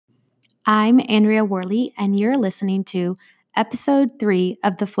I'm Andrea Worley, and you're listening to episode 3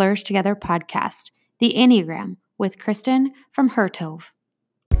 of the Flourish Together podcast, The Enneagram, with Kristen from Her Tove.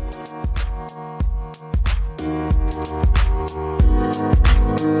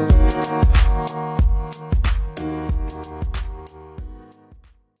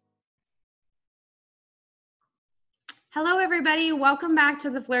 Hello, everybody. Welcome back to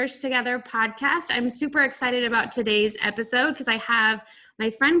the Flourish Together podcast. I'm super excited about today's episode because I have my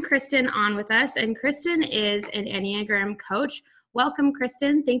friend Kristen on with us, and Kristen is an Enneagram coach. Welcome,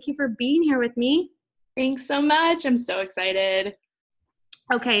 Kristen. Thank you for being here with me. Thanks so much. I'm so excited.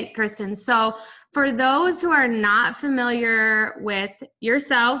 Okay, Kristen. So for those who are not familiar with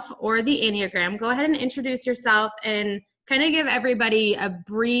yourself or the Enneagram, go ahead and introduce yourself and kind of give everybody a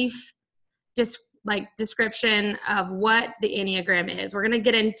brief description of what the Enneagram is. We're going to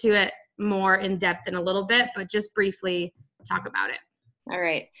get into it more in depth in a little bit, but just briefly talk about it. All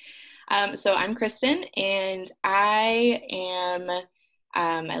right. So I'm Kristen, and I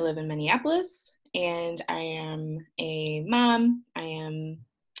live in Minneapolis, and I am a mom. I am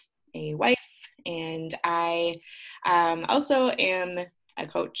a wife, and I also am a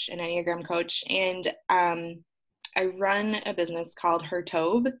coach, an Enneagram coach, and I run a business called Her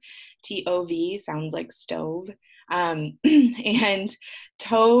Tove, T-O-V, sounds like stove. And Her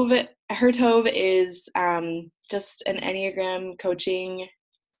Tove is just an Enneagram coaching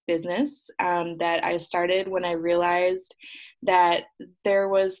business that I started when I realized that there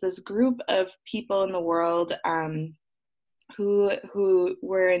was this group of people in the world who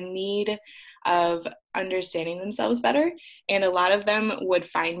were in need of understanding themselves better. And a lot of them would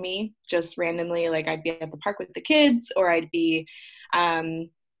find me just randomly, like I'd be at the park with the kids, or I'd be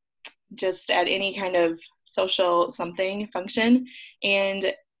just at any kind of social something function.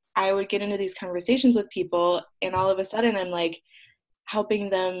 And I would get into these conversations with people, and all of a sudden I'm like helping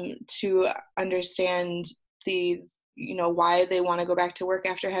them to understand why they want to go back to work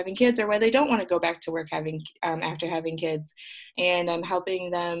after having kids, or why they don't want to go back to work after having kids. And I'm helping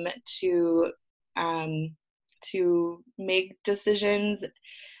them to make decisions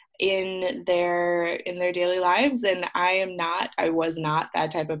in their daily lives. And I was not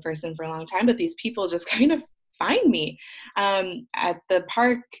that type of person for a long time, but these people just kind of find me at the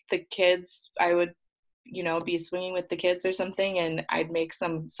park. The kids, I would be swinging with the kids or something, and I'd make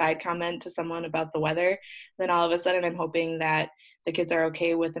some side comment to someone about the weather. Then all of a sudden I'm hoping that the kids are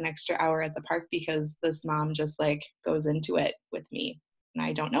okay with an extra hour at the park because this mom just like goes into it with me and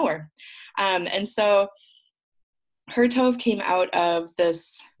I don't know her. And so Her Tove came out of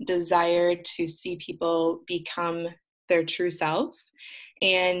this desire to see people become their true selves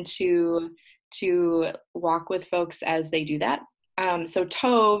and to walk with folks as they do that. So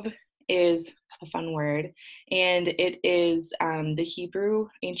Tove is a fun word, and it is the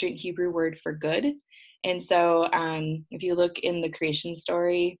ancient Hebrew word for good. And so if you look in the creation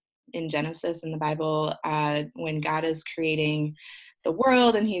story in Genesis in the Bible, when God is creating the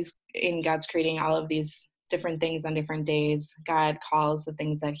world and God's creating all of these different things on different days, God calls the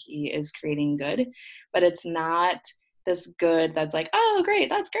things that he is creating good, but it's not this good that's like, oh, great,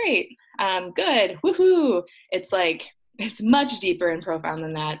 that's great, good, woohoo. It's like, it's much deeper and profound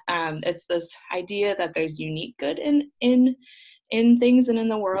than that. It's this idea that there's unique good in things and in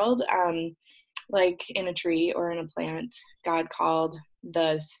the world. Like in a tree or in a plant, God called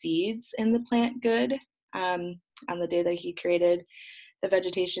the seeds in the plant good on the day that he created the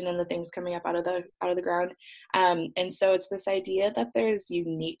vegetation and the things coming up out of the ground. And so it's this idea that there's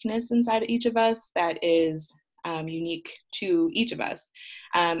uniqueness inside of each of us that is unique to each of us.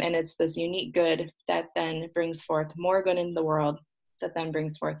 And it's this unique good that then brings forth more good into the world, that then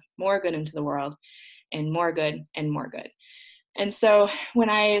brings forth more good into the world, and more good and more good. And so when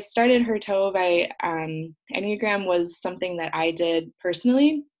I started Her Tove, Enneagram was something that I did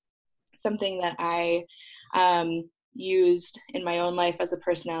personally, something that I used in my own life as a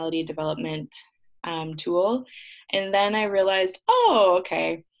personality development tool. And then I realized, oh,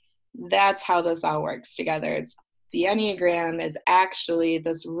 okay, that's how this all works together. It's the Enneagram is actually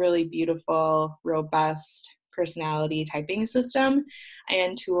this really beautiful, robust personality typing system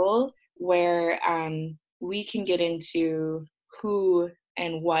and tool where we can get into who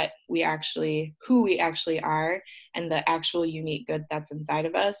we actually are, and the actual unique good that's inside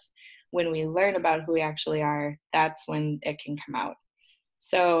of us. When we learn about who we actually are, that's when it can come out.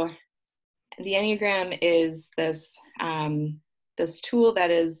 So the Enneagram is this tool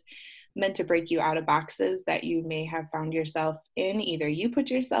that is meant to break you out of boxes that you may have found yourself in. Either you put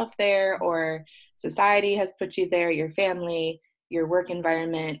yourself there, or society has put you there, your family, your work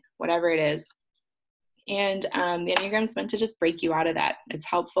environment, whatever it is. And the Enneagram is meant to just break you out of that. It's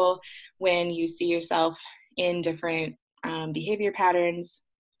helpful when you see yourself in different behavior patterns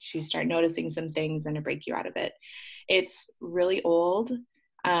to start noticing some things and to break you out of it. It's really old.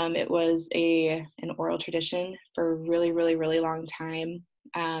 It was an oral tradition for a really, really, really long time.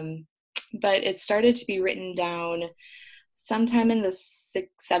 But it started to be written down sometime in the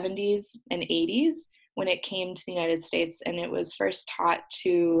 70s and 80s when it came to the United States, and it was first taught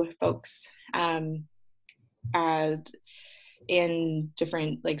to folks in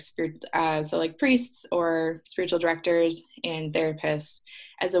different so like priests or spiritual directors and therapists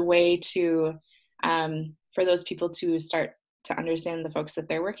as a way to for those people to start to understand the folks that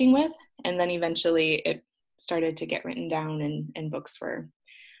they're working with. And then eventually it started to get written down and books were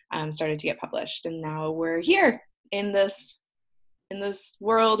started to get published. And now we're here in this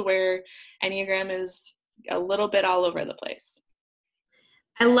world where Enneagram is a little bit all over the place.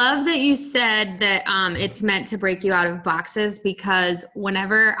 I love that you said that it's meant to break you out of boxes, because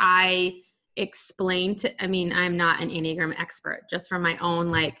whenever I explain I'm not an Enneagram expert, just from my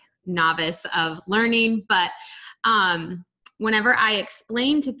own novice of learning, but whenever I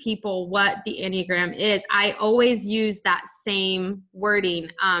explain to people what the Enneagram is, I always use that same wording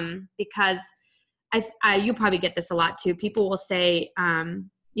because you probably get this a lot too. People will say,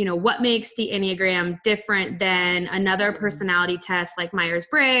 what makes the Enneagram different than another personality test like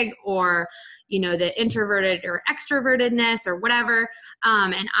Myers-Briggs or, the introverted or extrovertedness or whatever.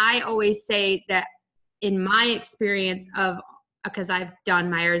 And I always say that in my experience because I've done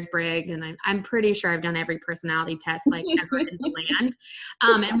Myers-Briggs and I'm pretty sure I've done every personality test ever in the land.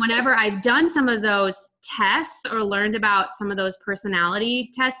 And whenever I've done some of those tests or learned about some of those personality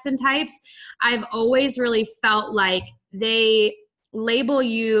tests and types, I've always really felt like they label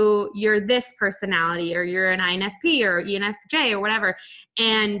you're this personality, or you're an INFP or ENFJ or whatever.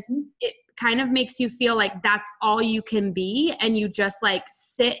 And it kind of makes you feel like that's all you can be. And you just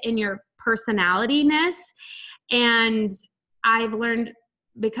sit in your personality-ness. And I've learned,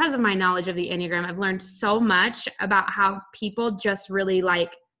 because of my knowledge of the Enneagram, I've learned so much about how people just really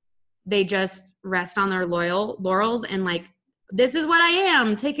they just rest on their laurels and this is what I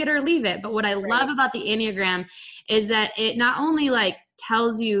am, take it or leave it. But what I love about the Enneagram is that it not only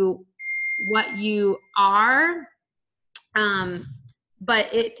tells you what you are,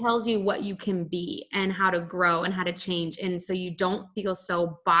 but it tells you what you can be and how to grow and how to change. And so you don't feel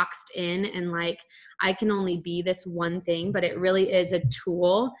so boxed in and I can only be this one thing, but it really is a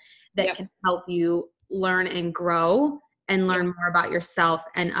tool that can help you learn and grow and learn more about yourself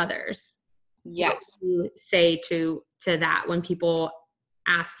and others. Yes. What do you say to that when people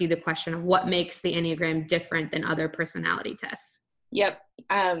ask you the question of what makes the Enneagram different than other personality tests? Yep.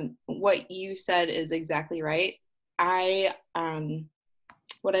 What you said is exactly right.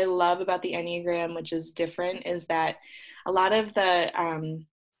 What I love about the Enneagram, which is different, is that a lot of the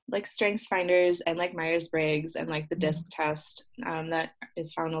strengths finders and Myers-Briggs and the DISC test that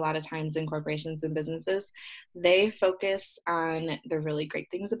is found a lot of times in corporations and businesses, they focus on the really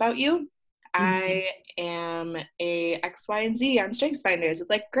great things about you. I am a X, Y, and Z on Strengths Finders. It's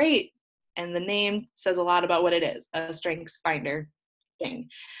great. And the name says a lot about what it is, a Strengths Finder thing.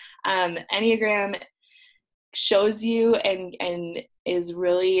 Enneagram shows you and is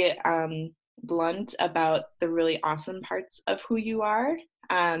really blunt about the really awesome parts of who you are,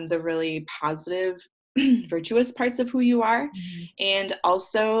 the really positive, virtuous parts of who you are. And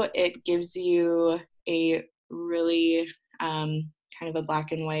also it gives you a really kind of a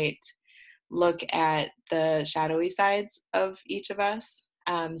black and white look at the shadowy sides of each of us.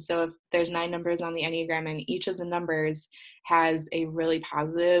 So if there's 9 numbers on the Enneagram, and each of the numbers has a really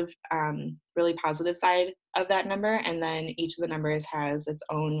positive side of that number, and then each of the numbers has its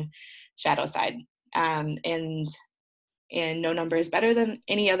own shadow side. And no number is better than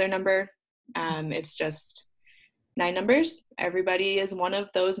any other number. It's just 9 numbers. Everybody is one of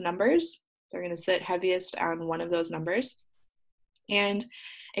those numbers. They're going to sit heaviest on one of those numbers. And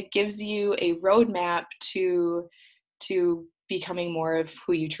it gives you a roadmap to becoming more of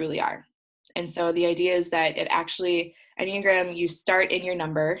who you truly are. And so the idea is that it actually, Enneagram, you start in your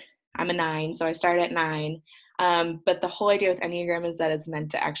number. I'm a 9, so I start at 9. But the whole idea with Enneagram is that it's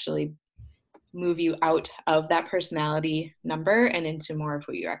meant to actually move you out of that personality number and into more of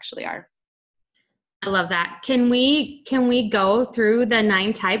who you actually are. I love that. Can we go through the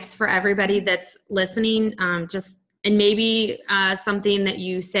 9 types for everybody that's listening? And maybe something that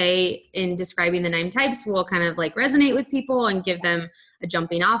you say in describing the 9 types will kind of resonate with people and give them a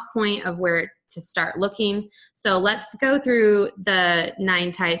jumping off point of where to start looking. So let's go through the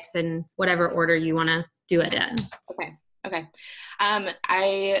 9 types in whatever order you want to do it in. Okay.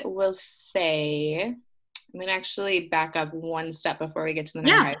 I will say I'm going to actually back up one step before we get to the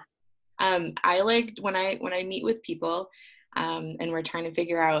nine Yeah. highs. I like when I meet with people and we're trying to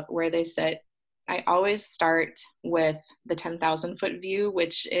figure out where they sit, I always start with the 10,000 foot view,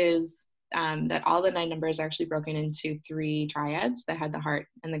 which is that all the 9 numbers are actually broken into 3 triads: the head, the heart,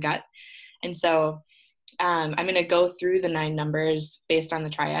 and the gut. And so I'm going to go through the 9 numbers based on the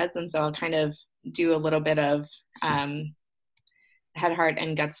triads. And so I'll kind of do a little bit of head, heart,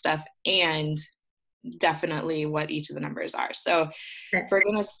 and gut stuff, and definitely what each of the numbers are. So Okay. we're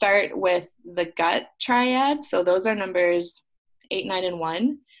going to start with the gut triad. So those are numbers 8, 9, and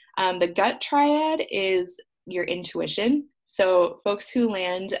 1. The gut triad is your intuition. So folks who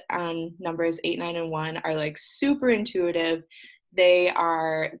land on numbers 8, 9, and 1 are like super intuitive. They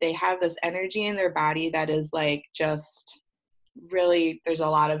have this energy in their body that is like just really, there's a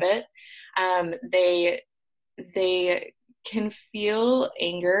lot of it. They can feel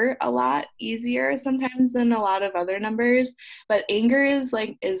anger a lot easier sometimes than a lot of other numbers, but anger is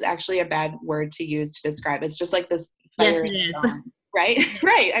actually a bad word to use to describe. It's just like this Yes, fire it in the is. bone, right?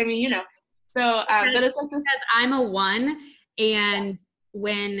 Right. I mean, so but it's like this. Because I'm a 1, and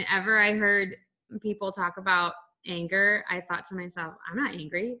whenever I heard people talk about anger, I thought to myself, I'm not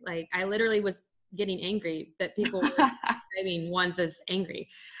angry. Like, I literally was getting angry that people were describing ones as angry.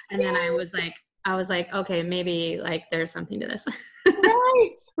 And then I was like, okay, maybe like there's something to this.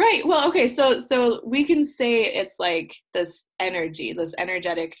 Right. Well, okay. So we can say it's like this energy, this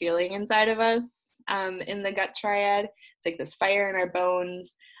energetic feeling inside of us, in the gut triad. It's like this fire in our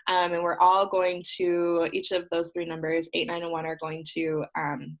bones. And we're all going to, each of those 3 numbers, 8, 9, and 1, are going to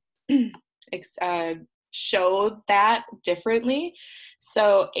show that differently.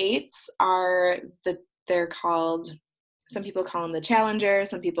 So 8s they're called, some people call them the challenger,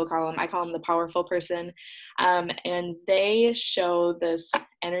 I call them the powerful person. And they show this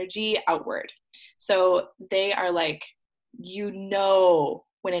energy outward. So they are like,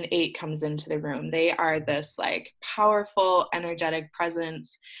 when an 8 comes into the room, they are this like powerful, energetic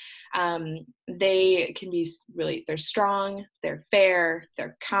presence. They can be they're strong, they're fair,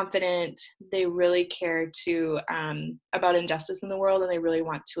 they're confident. They really care about injustice in the world, and they really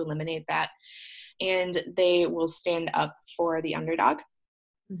want to eliminate that. And they will stand up for the underdog.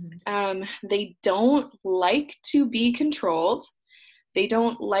 Mm-hmm. They don't like to be controlled. They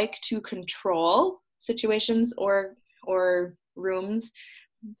don't like to control situations or rooms.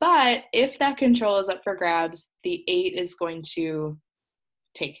 But if that control is up for grabs, the 8 is going to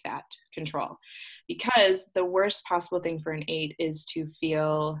take that control, because the worst possible thing for an 8 is to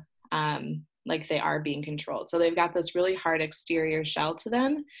feel like they are being controlled. So they've got this really hard exterior shell to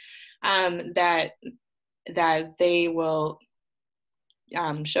them, that they will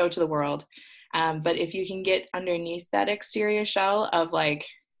show to the world. But if you can get underneath that exterior shell of like,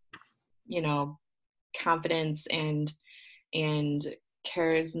 confidence and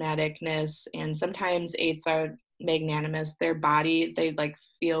charismaticness, and sometimes 8s are magnanimous. Their body, they like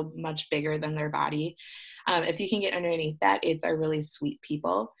feel much bigger than their body. If you can get underneath that, 8s are really sweet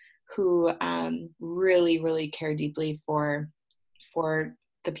people who really, really care deeply for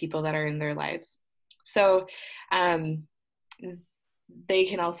the people that are in their lives. So they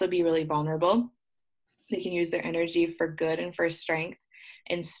can also be really vulnerable. They can use their energy for good and for strength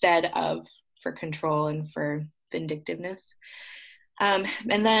instead of for control and for vindictiveness. And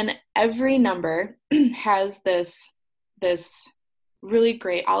then every number has this really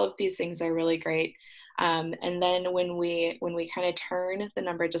great, all of these things are really great. And then when we kind of turn the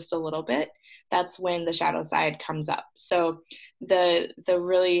number just a little bit, that's when the shadow side comes up. So the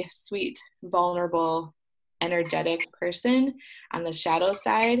really sweet, vulnerable, energetic person on the shadow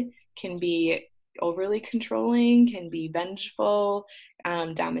side can be overly controlling, can be vengeful,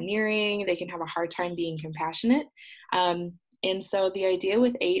 domineering. They can have a hard time being compassionate. And so the idea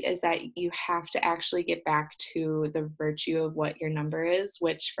with 8 is that you have to actually get back to the virtue of what your number is,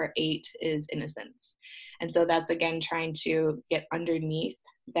 which for 8 is innocence. And so that's, again, trying to get underneath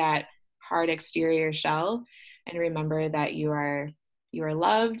that hard exterior shell and remember that you are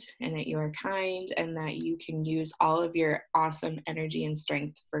loved, and that you are kind, and that you can use all of your awesome energy and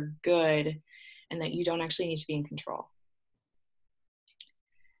strength for good, and that you don't actually need to be in control.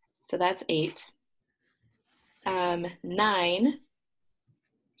 So that's 8. 9,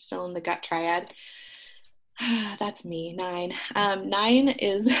 still in the gut triad. That's me, 9. 9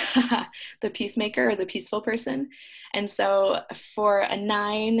 is the peacemaker, or the peaceful person. And so for a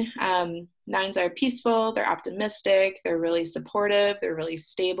 9, 9s are peaceful, they're optimistic, they're really supportive, they're really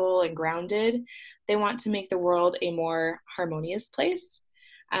stable and grounded. They want to make the world a more harmonious place.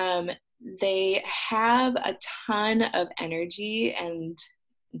 They have a ton of energy and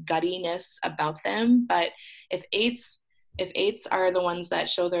guttiness about them. But if eights are the ones that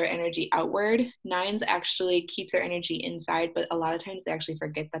show their energy outward, nines actually keep their energy inside, but a lot of times they actually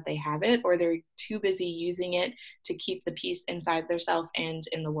forget that they have it, or they're too busy using it to keep the peace inside themselves and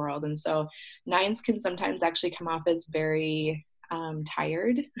in the world. And so nines can sometimes actually come off as very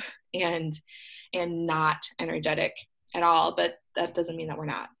tired and not energetic at all, but that doesn't mean that we're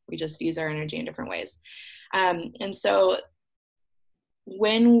not. We just use our energy in different ways. And so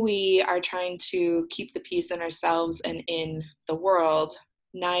when we are trying to keep the peace in ourselves and in the world,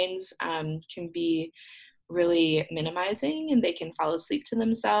 nines can be really minimizing, and they can fall asleep to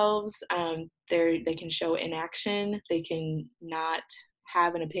themselves. They can show inaction. They can not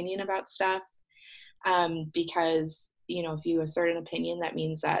have an opinion about stuff because, you know, if you assert an opinion, that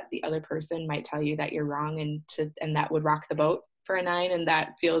means that the other person might tell you that you're wrong, and that would rock the boat for a nine, and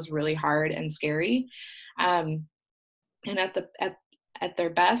that feels really hard and scary. And at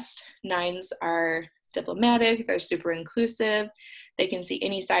their best, nines are diplomatic, they're super inclusive, they can see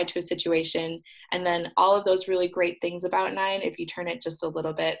any side to a situation, and then all of those really great things about nine, if you turn it just a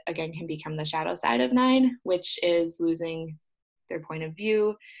little bit, again, can become the shadow side of nine, which is losing their point of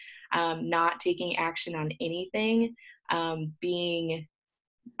view, not taking action on anything, being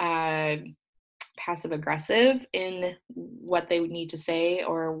passive aggressive in what they need to say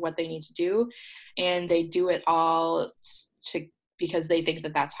or what they need to do, and they do it all because they think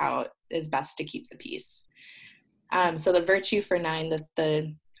that that's how it is best to keep the peace. So the virtue for nine,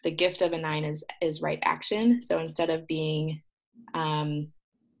 the gift of a nine is right action. So instead of being,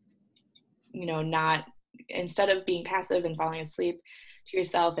 instead of being passive and falling asleep to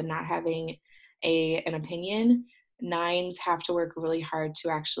yourself and not having an opinion, nines have to work really hard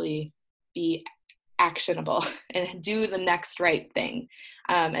to actually be actionable and do the next right thing.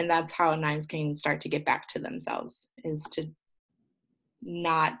 And that's how nines can start to get back to themselves, is to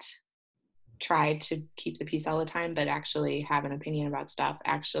not try to keep the peace all the time, but actually have an opinion about stuff,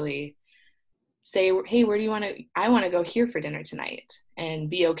 actually say, hey, where do you want to, I want to go here for dinner tonight, and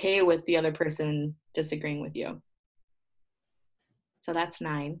be okay with the other person disagreeing with you. So that's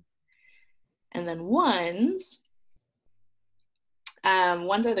nine. And then ones are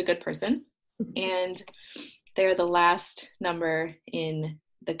the good person, and they're the last number in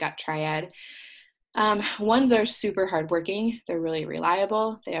the gut triad. Ones are super hardworking. They're really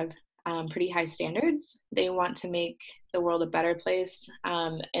reliable. They have pretty high standards. They want to make the world a better place,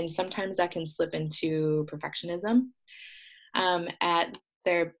 and sometimes that can slip into perfectionism. At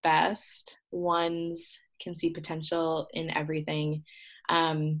their best, ones can see potential in everything,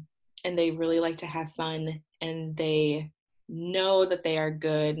 and they really like to have fun, and they know that they are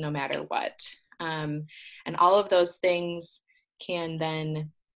good no matter what. And all of those things can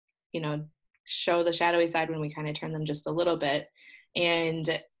then, show the shadowy side when we kind of turn them just a little bit,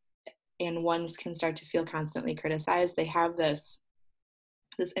 and ones can start to feel constantly criticized. They have this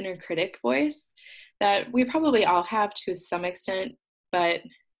inner critic voice that we probably all have to some extent, but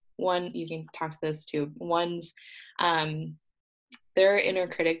you can talk to this too. Ones, their inner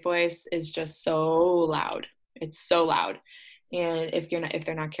critic voice is just so loud. It's so loud. And if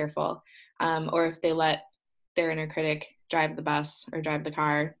they're not careful, or if they let their inner critic drive the bus or drive the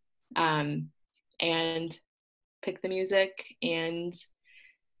car, and pick the music and,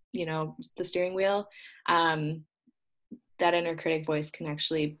 the steering wheel, that inner critic voice can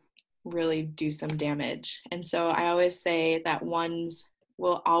actually really do some damage. And so I always say that ones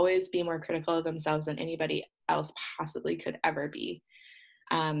will always be more critical of themselves than anybody else possibly could ever be.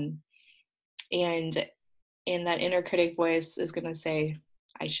 And that inner critic voice is going to say,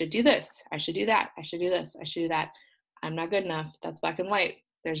 I should do this, I should do that, I should do this, I should do that. I'm not good enough. That's black and white.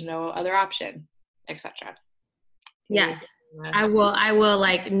 There's no other option, etc. Yes, I will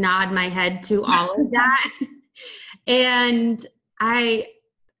like nod my head to all of that. And I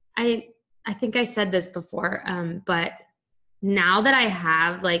think I said this before, but now that I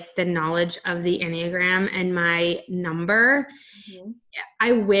have like the knowledge of the Enneagram and my number, mm-hmm.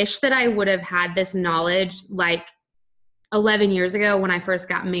 I wish that I would have had this knowledge like 11 years ago when I first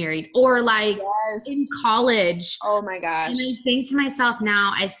got married, or like in college. Oh my gosh. And I think to myself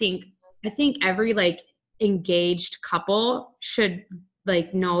now, I think every like engaged couple should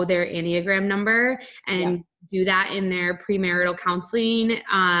like know their Enneagram number and do that in their premarital counseling.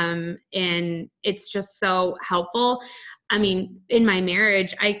 And it's just so helpful. I mean, in my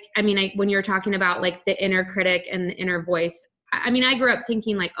marriage, I when you're talking about like the inner critic and the inner voice, I grew up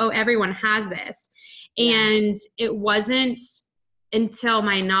thinking like, oh, everyone has this. And it wasn't until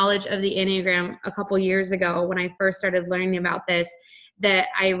my knowledge of the Enneagram a couple years ago when I first started learning about this that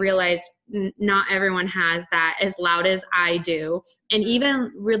I realized not everyone has that as loud as I do. And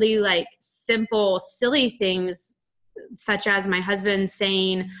even really like simple, silly things, such as my husband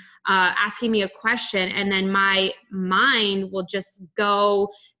saying, asking me a question, and then my mind will just go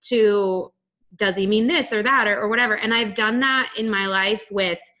to, does he mean this or that or whatever? And I've done that in my life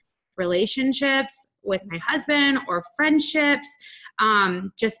with relationships, with my husband, or friendships.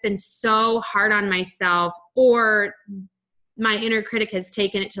 Just been so hard on myself, or my inner critic has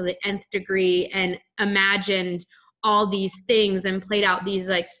taken it to the nth degree and imagined all these things and played out these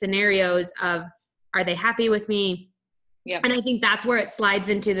like scenarios of, are they happy with me? Yep. And I think that's where it slides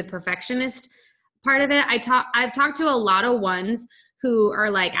into the perfectionist part of it. I've talked to a lot of ones who are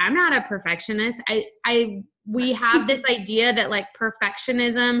like, I'm not a perfectionist. We have this idea that like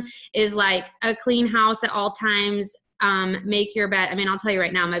perfectionism is like a clean house at all times. Make your bed. I mean, I'll tell you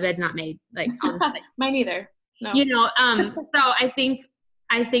right now, my bed's not made. Like, I'll just like, mine either. No. So I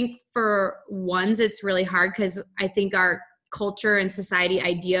think for ones, it's really hard because I think our culture and society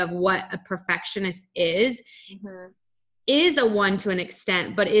idea of what a perfectionist is a one to an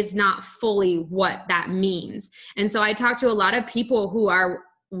extent, but is not fully what that means. And so I talk to a lot of people who are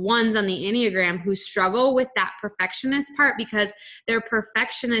ones on the Enneagram who struggle with that perfectionist part because they're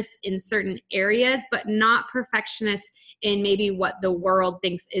perfectionists in certain areas, but not perfectionists in maybe what the world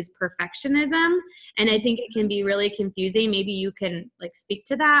thinks is perfectionism. And I think it can be really confusing. Maybe you can like speak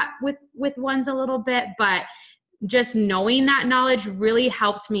to that with ones a little bit, but just knowing that knowledge really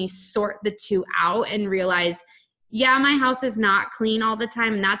helped me sort the two out and realize, yeah, my house is not clean all the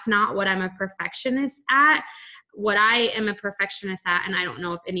time, and that's not what I'm a perfectionist at. What I am a perfectionist at, and I don't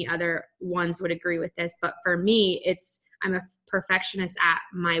know if any other ones would agree with this, but for me, I'm a perfectionist at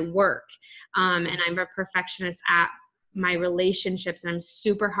my work, and I'm a perfectionist at my relationships, and I'm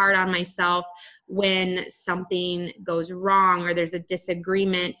super hard on myself when something goes wrong or there's a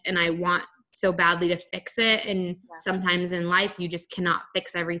disagreement and I want so badly to fix it. And sometimes in life, you just cannot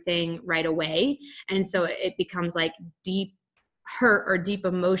fix everything right away. And so it becomes like deep hurt or deep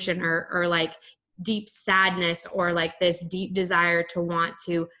emotion or like deep sadness or like this deep desire to want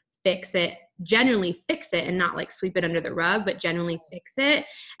to fix it, genuinely fix it, and not like sweep it under the rug, but genuinely fix it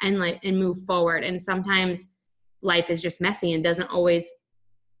and move forward. And sometimes life is just messy and doesn't always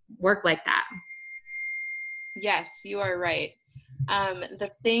work like that. Yes, you are right.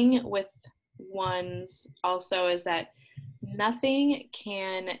 The thing with ones also is that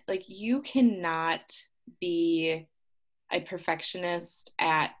you cannot be a perfectionist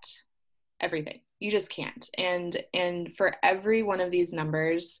at everything. You just can't. And for every one of these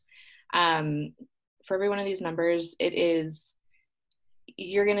numbers, it is,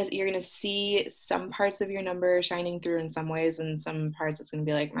 you're gonna see some parts of your number shining through in some ways, and some parts it's gonna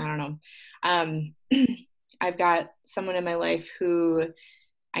be like, I don't know. I've got someone in my life who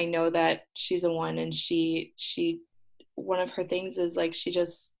I know that she's a one, and she one of her things is like she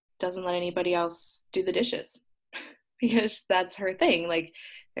just doesn't let anybody else do the dishes because that's her thing. Like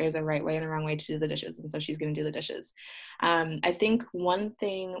there's a right way and a wrong way to do the dishes, and so she's going to do the dishes. I think one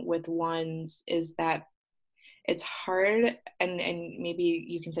thing with ones is that it's hard, and maybe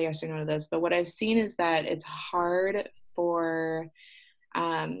you can say yes or no to this, but what I've seen is that it's hard for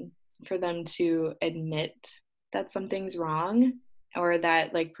them to admit that something's wrong, or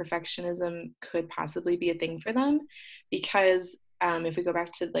that like perfectionism could possibly be a thing for them, because if we go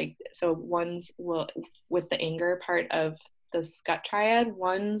back to like, so ones will, with the anger part of this gut triad,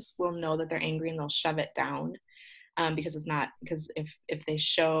 ones will know that they're angry and they'll shove it down, because if they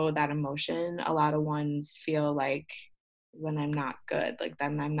show that emotion, a lot of ones feel like, when I'm not good, like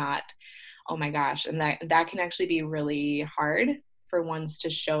then I'm not, oh my gosh. And that can actually be really hard for ones to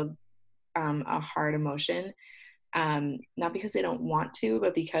show a hard emotion, not because they don't want to,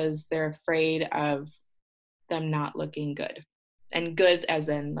 but because they're afraid of them not looking good. And good as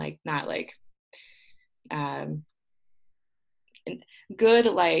in like, not like good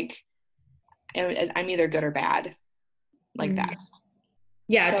like I'm either good or bad, like that.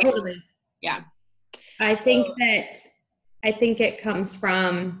 Yeah, so, totally. Yeah. I think it comes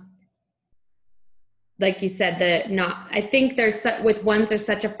from, like you said, I think with ones, there's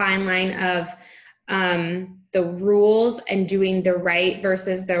such a fine line of the rules and doing the right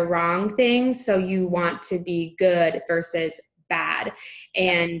versus the wrong thing. So you want to be good versus bad.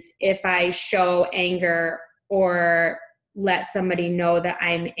 And if I show anger or let somebody know that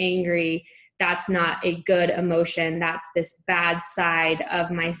I'm angry, that's not a good emotion. That's this bad side of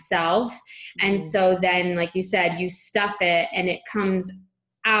myself. And so then, like you said, you stuff it and it comes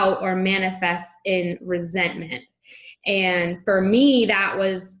out or manifests in resentment. And for me, that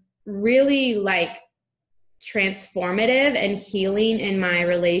was really like transformative and healing in my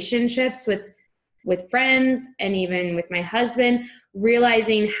relationships with friends and even with my husband,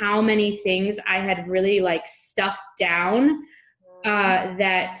 realizing how many things I had really like stuffed down,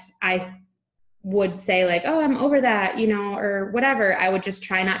 that I would say like, oh, I'm over that, or whatever. I would just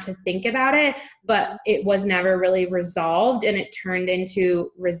try not to think about it, but it was never really resolved, and it turned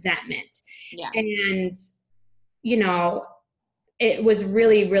into resentment. Yeah. And, it was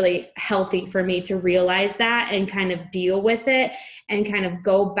really, really healthy for me to realize that and kind of deal with it and kind of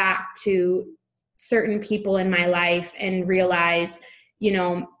go back to certain people in my life and realize,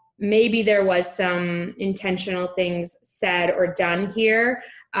 maybe there was some intentional things said or done here,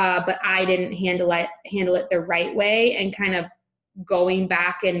 but I didn't handle it the right way, and kind of going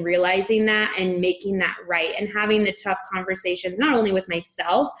back and realizing that and making that right and having the tough conversations, not only with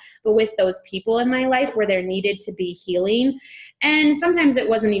myself, but with those people in my life where there needed to be healing. And sometimes it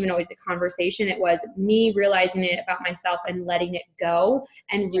wasn't even always a conversation. It was me realizing it about myself and letting it go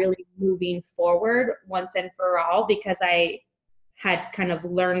and really moving forward once and for all, because I had kind of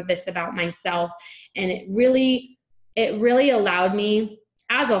learned this about myself. And it really allowed me,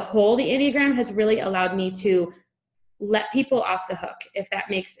 as a whole, the Enneagram has really allowed me to let people off the hook, if that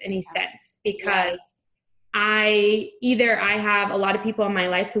makes any sense, because I have a lot of people in my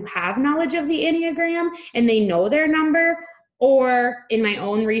life who have knowledge of the Enneagram and they know their number, or in my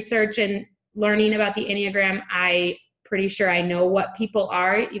own research and learning about the Enneagram, I pretty sure I know what people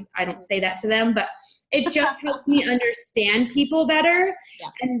are. I don't say that to them, but it just helps me understand people better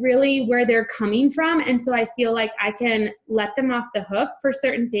and really where they're coming from. And so I feel like I can let them off the hook for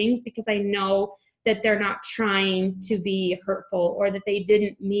certain things because I know that they're not trying to be hurtful or that they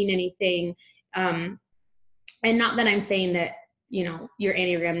didn't mean anything. And not that I'm saying that, your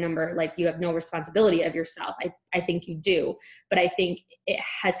Enneagram number, like you have no responsibility of yourself. I think you do, but I think it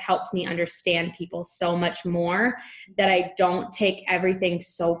has helped me understand people so much more that I don't take everything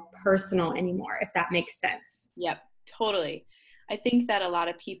so personal anymore, if that makes sense. Yep, totally. I think that a lot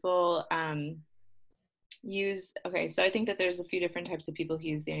of people, so I think that there's a few different types of people who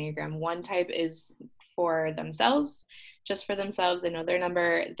use the Enneagram. One type is for themselves, just for themselves. They know their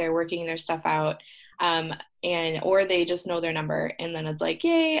number, they're working their stuff out, or they just know their number, and then it's like,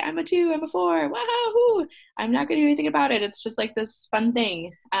 yay, I'm a 2, I'm a 4, wahoo, I'm not going to do anything about it. It's just like this fun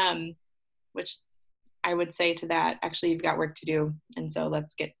thing, which I would say to that, actually, you've got work to do, and so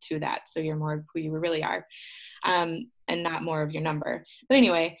let's get to that, so you're more of who you really are, and not more of your number. But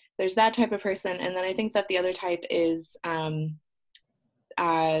anyway, there's that type of person, and then I think that the other type is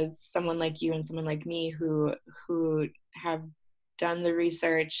someone like you and someone like me who have done the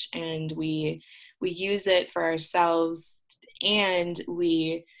research, and we use it for ourselves, and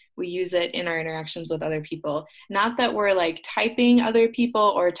we use it in our interactions with other people. Not that we're like typing other people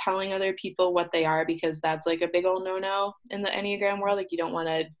or telling other people what they are, because that's like a big old no-no in the Enneagram world. Like, you don't want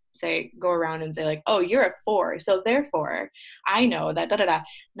to go around and say like, oh, you're a 4, so therefore I know that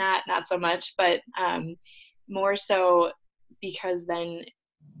not so much, but more so because then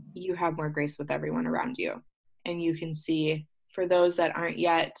you have more grace with everyone around you, and you can see, for those that aren't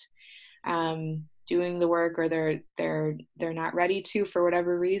yet doing the work, or they're not ready to, for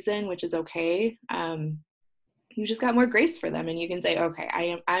whatever reason, which is okay, you just got more grace for them, and you can say, okay,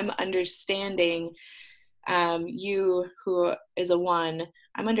 I'm understanding you, who is a 1,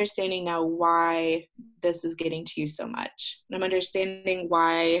 I'm understanding now why this is getting to you so much, and I'm understanding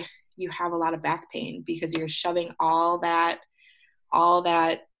why you have a lot of back pain, because you're shoving all that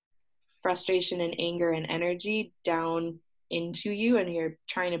frustration and anger and energy down into you, and you're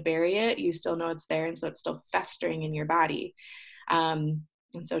trying to bury it. You still know it's there, and so it's still festering in your body. And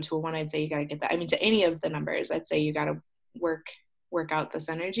so to a 1, I'd say you got to get that. I mean, to any of the numbers, I'd say you got to work out this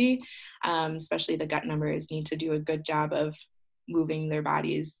energy. Especially the gut numbers need to do a good job of moving their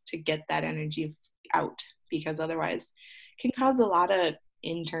bodies to get that energy out, because otherwise it can cause a lot of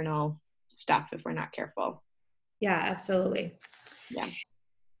internal stuff if we're not careful. Yeah, absolutely. Yeah.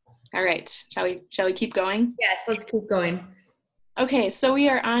 All right. Shall we keep going? Yes, let's keep going. Okay, so we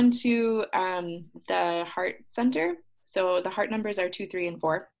are on to the heart center. So the heart numbers are 2, 3, and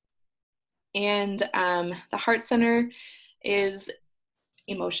 4. And the heart center is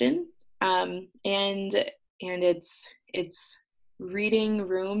emotion, and it's reading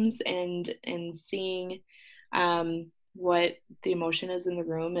rooms and seeing what the emotion is in the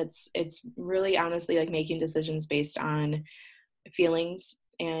room. It's really honestly like making decisions based on feelings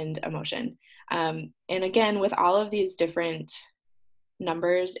and emotion. And again, with all of these different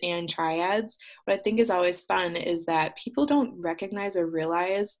numbers and triads, what I think is always fun is that people don't recognize or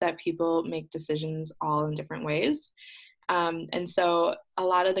realize that people make decisions all in different ways. And so a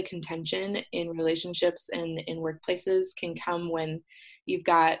lot of the contention in relationships and in workplaces can come when you've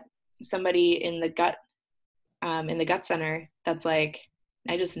got somebody in the gut center that's like,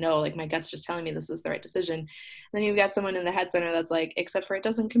 I just know, like, my gut's just telling me this is the right decision. And then you've got someone in the head center that's like, except for it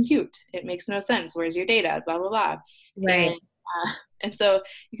doesn't compute. It makes no sense. Where's your data? Blah, blah, blah. Right. And so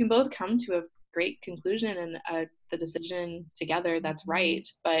you can both come to a great conclusion and the decision together that's right,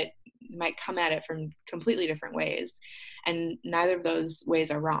 but you might come at it from completely different ways. And neither of those ways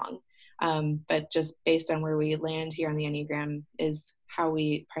are wrong. But just based on where we land here on the Enneagram is how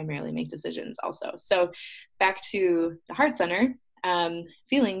we primarily make decisions also. So back to the heart center,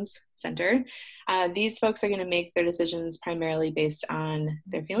 feelings center, these folks are going to make their decisions primarily based on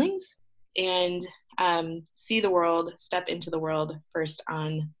their feelings and see the world, step into the world first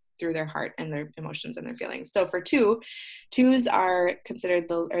through their heart and their emotions and their feelings. So for twos are considered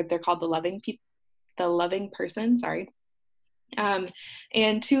they're called the loving person, sorry.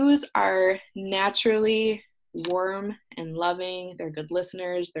 And twos are naturally warm and loving. They're good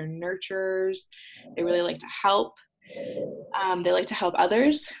listeners. They're nurturers. They really like to help. They like to help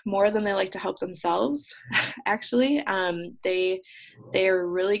others more than they like to help themselves, actually. They're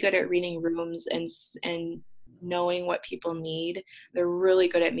really good at reading rooms and knowing what people need. They're really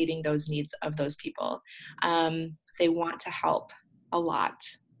good at meeting those needs of those people. They want to help a lot,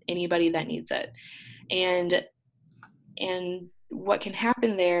 anybody that needs it. And what can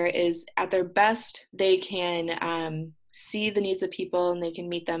happen there is, at their best, they can see the needs of people and they can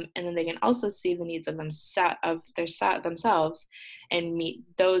meet them, and then they can also see the needs of themselves and meet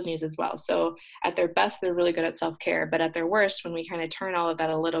those needs as well. So at their best, they're really good at self-care, but at their worst, when we kind of turn all of that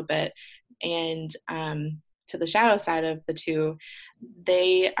a little bit and to the shadow side of the two,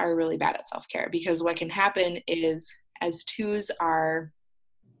 they are really bad at self-care, because what can happen is, as twos are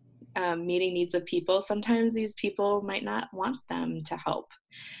meeting needs of people, sometimes these people might not want them to help.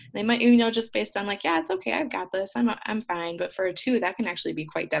 They might, just based on like, yeah, it's okay, I've got this, I'm fine. But for a two, that can actually be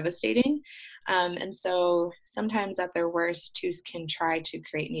quite devastating. And so sometimes at their worst, twos can try to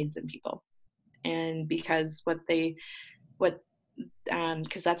create needs in people. And because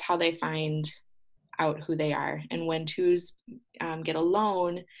because that's how they find out who they are. And when twos get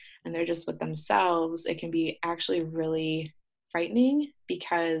alone and they're just with themselves, it can be actually really frightening,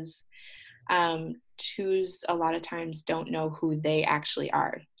 because twos a lot of times don't know who they actually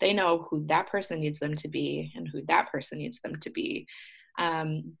are. They know who that person needs them to be and who that person needs them to be,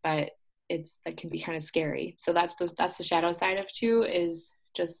 but that can be kind of scary. So that's the shadow side of two, is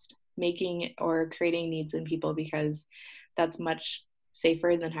just making or creating needs in people, because that's much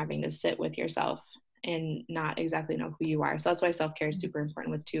safer than having to sit with yourself and not exactly know who you are. So that's why self-care is super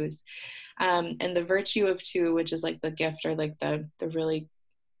important with twos. And the virtue of two, which is like the gift, or like the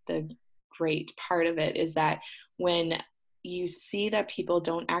great part of it, is that when you see that people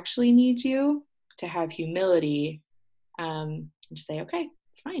don't actually need you, to have humility, and just say, okay,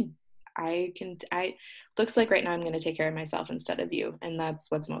 it's fine. Looks like right now I'm going to take care of myself instead of you. And that's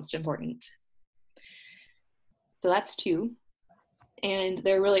what's most important. So that's two. And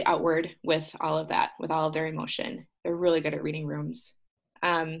they're really outward with all of that, with all of their emotion. They're really good at reading rooms.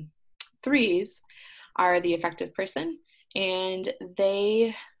 Threes are the effective person, and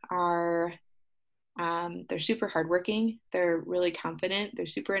they are, they're super hardworking. They're really confident. They're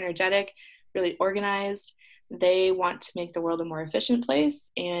super energetic, really organized. They want to make the world a more efficient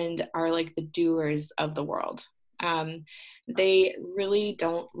place and are like the doers of the world. They really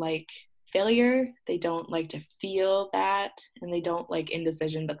don't like failure. They don't like to feel that, and they don't like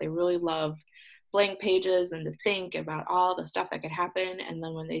indecision, but they really love blank pages and to think about all the stuff that could happen. And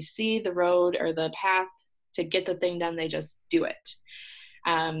then when they see the road or the path to get the thing done, they just do it.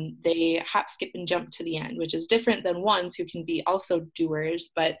 They hop, skip, and jump to the end, which is different than ones, who can be also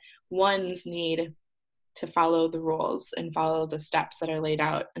doers, but ones need to follow the rules and follow the steps that are laid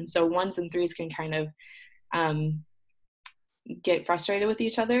out. And so ones and threes can kind of get frustrated with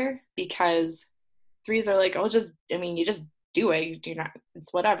each other, because threes are like, you just do it.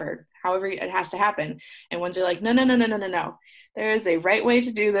 It's whatever, however it has to happen. And ones are like, no. There is a right way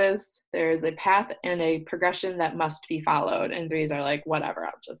to do this. There is a path and a progression that must be followed. And threes are like, whatever,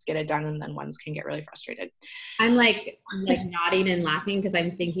 I'll just get it done. And then ones can get really frustrated. I'm like nodding and laughing, because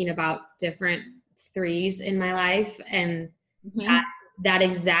I'm thinking about different threes in my life. And that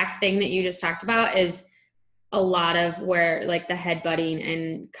exact thing that you just talked about is a lot of where like the headbutting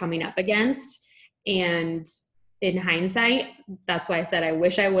and coming up against. And in hindsight, that's why I said I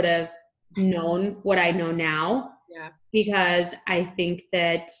wish I would have known what I know now. Yeah. Because I think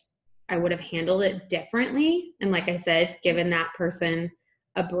that I would have handled it differently. And like I said, given that person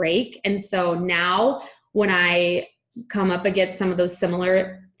a break. And so now when I come up against some of those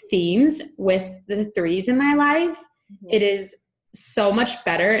similar themes with the threes in my life, it is so much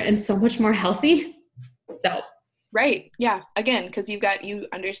better and so much more healthy. So. Right. Yeah. Again, because you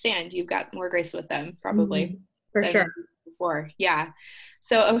understand, you've got more grace with them probably. For sure. Before. Yeah.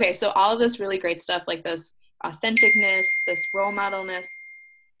 So, okay. So all of this really great stuff, like this authenticness, this role modelness,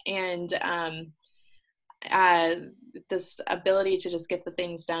 and this ability to just get the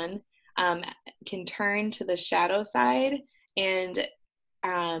things done, can turn to the shadow side. And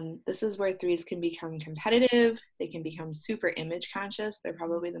this is where threes can become competitive. They can become super image conscious. They're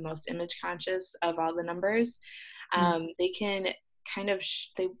probably the most image conscious of all the numbers. They can kind of,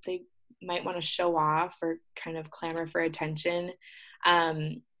 they might want to show off or kind of clamor for attention,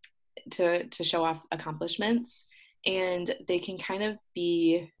 to show off accomplishments. And they can kind of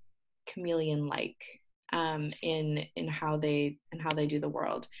be chameleon-like, in how they do the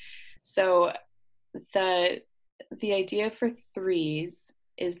world. So the idea for threes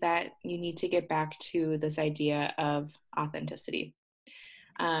is that you need to get back to this idea of authenticity.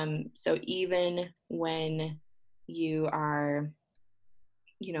 So even when you are,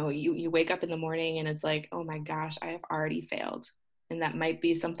 you wake up in the morning and it's like, oh my gosh, I have already failed. And that might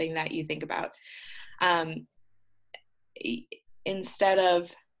be something that you think about. Instead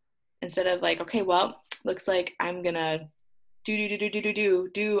of like, okay, well, looks like I'm gonna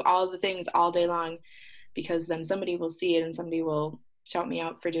do all the things all day long, because then somebody will see it and somebody will shout me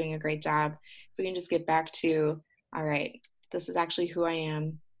out for doing a great job. If we can just get back to, all right, this is actually who I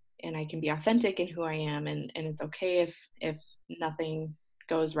am, and I can be authentic in who I am, and it's okay if nothing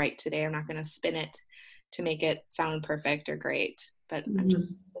goes right today. I'm not going to spin it to make it sound perfect or great, but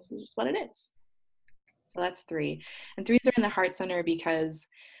this is just what it is. So that's three. And threes are in the heart center because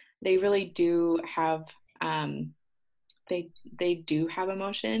they really do have, they do have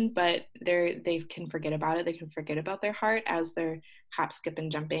emotion, but they can forget about it. They can forget about their heart as they're hop, skip,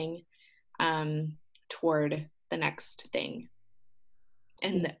 and jumping toward the next thing.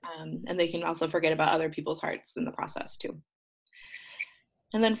 And they can also forget about other people's hearts in the process too.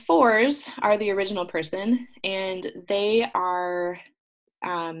 And then fours are the original person, and they are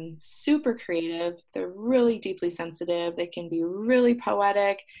super creative. They're really deeply sensitive. They can be really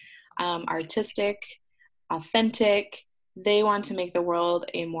poetic, artistic, authentic. They want to make the world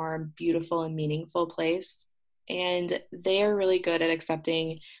a more beautiful and meaningful place. And they are really good at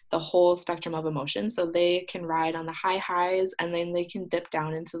accepting the whole spectrum of emotions. So they can ride on the high highs, and then they can dip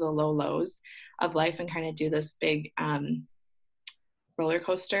down into the low lows of life and kind of do this big roller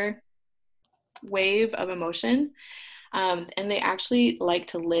coaster wave of emotion. And they actually like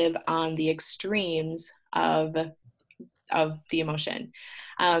to live on the extremes of the emotion.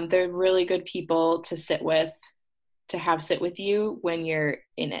 They're really good people to sit with you when you're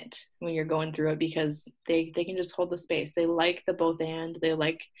in it, when you're going through it, because they can just hold the space. They like the both and. They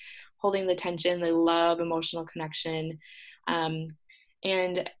like holding the tension. They love emotional connection.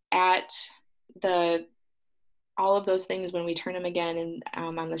 And at all of those things, when we turn them again,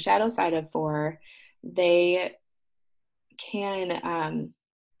 and on the shadow side of four, they can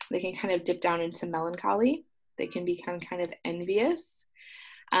kind of dip down into melancholy. They can become kind of envious,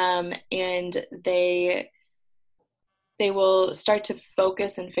 and they will start to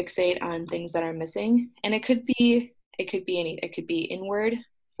focus and fixate on things that are missing. And it could be inward.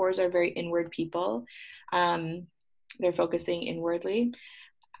 Fours are very inward people. They're focusing inwardly.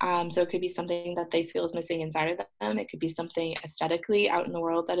 So it could be something that they feel is missing inside of them. It could be something aesthetically out in the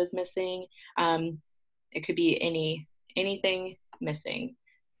world that is missing. It could be anything missing.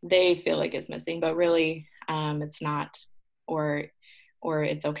 They feel like it's missing, but really it's not, or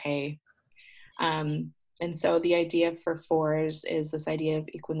it's okay. And so the idea for fours is this idea of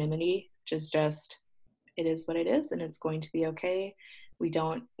equanimity, which is just, it is what it is, and it's going to be okay. We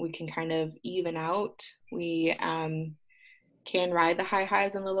can kind of even out. We can ride the high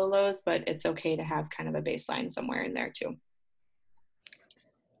highs and the low lows, but it's okay to have kind of a baseline somewhere in there too.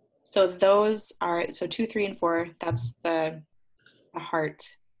 So those are, 2, 3, and 4, that's the heart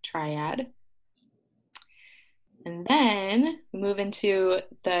triad. And then we move into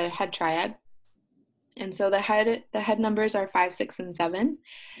the head triad. And so the head numbers are 5, 6, and 7.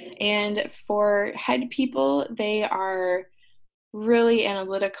 And for head people, they are really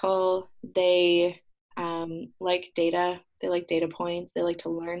analytical. They like data. They like data points. They like to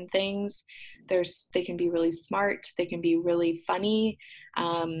learn things. They can be really smart. They can be really funny,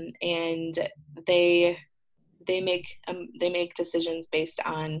 and they make decisions based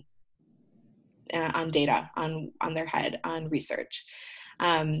on data, on their head, on research.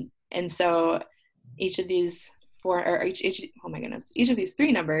 And so each of these oh my goodness, each of these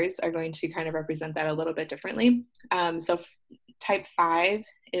 3 numbers are going to kind of represent that a little bit differently. So type 5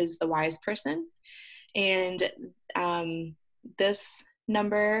 is the wise person. And this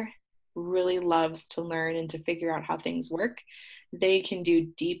number really loves to learn and to figure out how things work. They can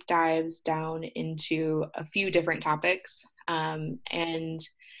do deep dives down into a few different topics, and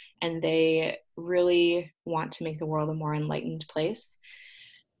they really want to make the world a more enlightened place.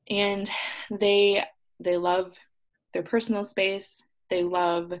 And they love their personal space. They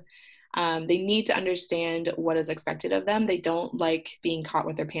need to understand what is expected of them. They don't like being caught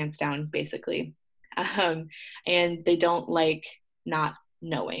with their pants down, basically. And they don't like not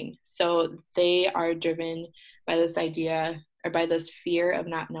knowing. So they are driven by this idea, or by this fear of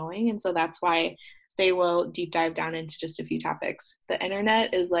not knowing. And so that's why they will deep dive down into just a few topics. The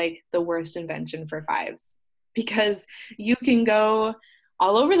internet is like the worst invention for 5s, because you can go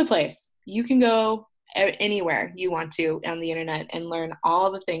all over the place. You can go anywhere you want to on the internet and learn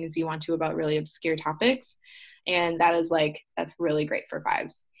all the things you want to about really obscure topics. And that's really great for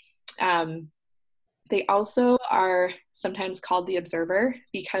 5s. They also are sometimes called the observer,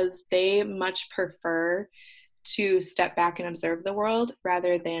 because they much prefer to step back and observe the world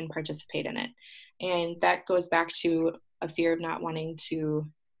rather than participate in it. And that goes back to a fear of not wanting to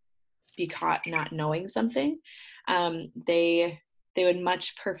be caught not knowing something. They would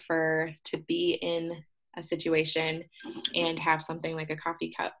much prefer to be in a situation and have something like a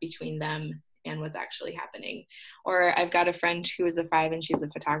coffee cup between them and what's actually happening. Or I've got a friend who is a 5 and she's a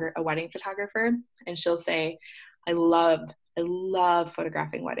wedding photographer, and she'll say, I love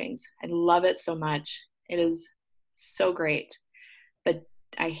photographing weddings. I love it so much. It is so great, but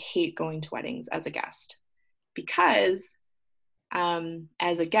I hate going to weddings as a guest, because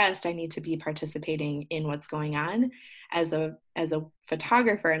as a guest, I need to be participating in what's going on. As a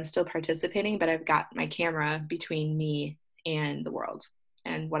photographer, I'm still participating, but I've got my camera between me and the world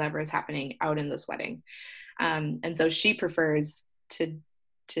and whatever is happening out in this wedding. And so she prefers to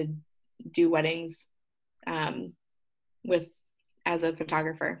do weddings as a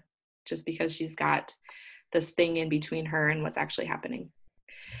photographer, just because she's got this thing in between her and what's actually happening.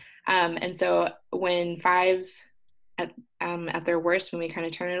 And so when 5s at their worst, when we kind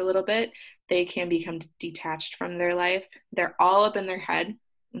of turn it a little bit, they can become detached from their life. They're all up in their head,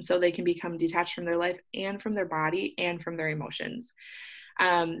 and so they can become detached from their life and from their body and from their emotions.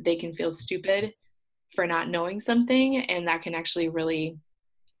 They can feel stupid for not knowing something, and that can actually really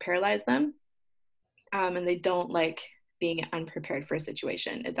paralyze them. And they don't like being unprepared for a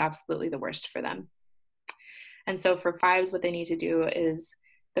situation. It's absolutely the worst for them. And so for 5s, what they need to do is,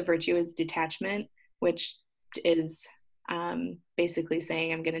 the virtue is detachment, which is basically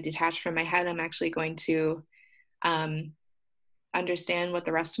saying, I'm going to detach from my head. I'm actually going to understand what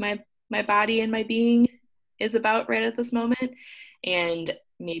the rest of my body and my being is about right at this moment, and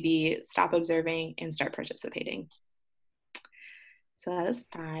maybe stop observing and start participating. So that is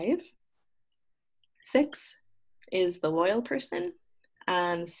 5. 6 is the loyal person.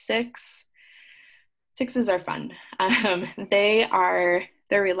 6s are fun.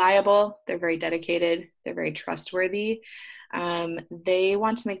 They're reliable. They're very dedicated. They're very trustworthy. They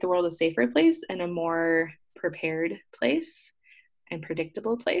want to make the world a safer place and a more prepared place and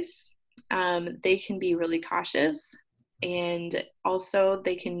predictable place. They can be really cautious, and also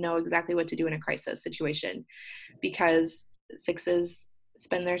they can know exactly what to do in a crisis situation, because 6s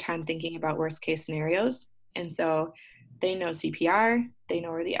spend their time thinking about worst case scenarios. And so they know CPR, they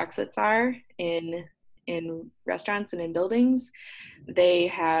know where the exits are in restaurants and in buildings. They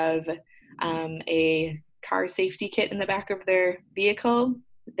have a car safety kit in the back of their vehicle.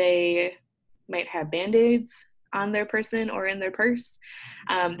 They might have Band-Aids on their person or in their purse.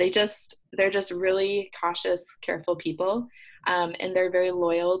 They're just really cautious, careful people, and they're very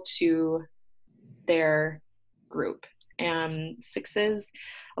loyal to their group. 6s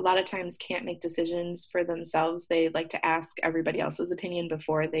a lot of times can't make decisions for themselves. They like to ask everybody else's opinion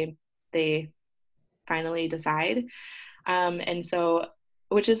before they finally decide. And so,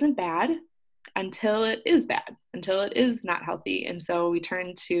 which isn't bad until it is bad, until it is not healthy. And so we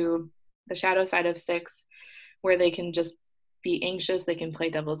turn to the shadow side of 6, where they can just be anxious. They can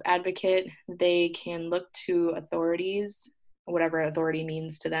play devil's advocate. They can look to authorities, whatever authority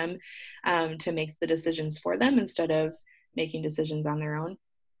means to them, to make the decisions for them instead of making decisions on their own.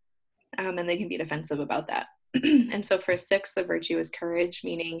 And they can be defensive about that. And so for 6, the virtue is courage,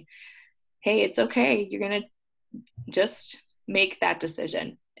 meaning, hey, it's okay. You're going to just make that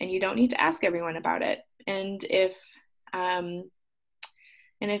decision, and you don't need to ask everyone about it. And if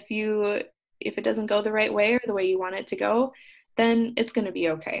it doesn't go the right way or the way you want it to go, then it's going to be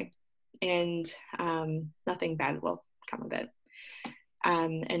okay. and nothing bad will come of it.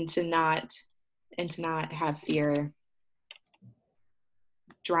 And to not have fear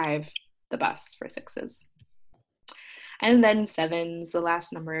drive the bus for sixes. And then sevens, the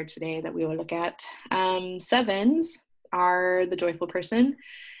last number today that we will look at. Sevens are the joyful person,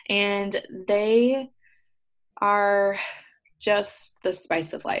 and they are just the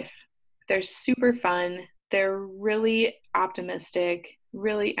spice of life. They're super fun. They're really optimistic,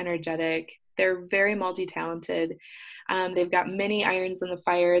 really energetic. They're very multi-talented. They've got many irons in the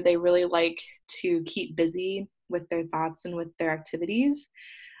fire. They really like to keep busy with their thoughts and with their activities,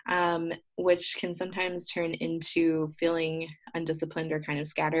 which can sometimes turn into feeling undisciplined or kind of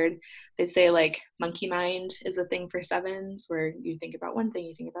scattered. They say like monkey mind is a thing for sevens, where you think about one thing,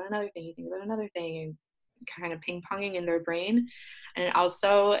 you think about another thing, you think about another thing, and kind of ping-ponging in their brain and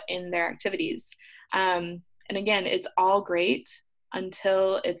also in their activities. And again, it's all great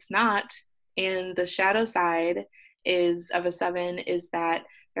until it's not. And the shadow side of a seven is that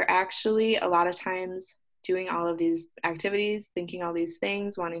they're actually a lot of times doing all of these activities, thinking all these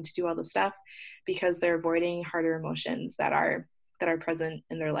things, wanting to do all the stuff because they're avoiding harder emotions that are present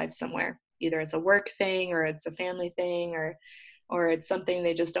in their life somewhere. Either it's a work thing, or it's a family thing, or it's something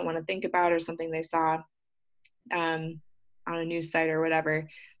they just don't want to think about, or something they saw on a news site or whatever.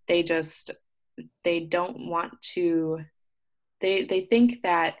 They don't want to, they think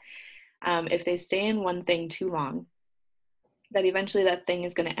that if they stay in one thing too long, that eventually that thing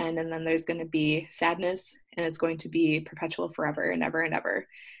is going to end, and then there's going to be sadness, and it's going to be perpetual forever and ever and ever.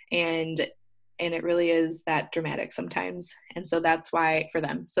 And it really is that dramatic sometimes. And so that's why for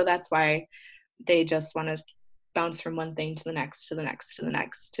them, they just want to bounce from one thing to the next, to the next, to the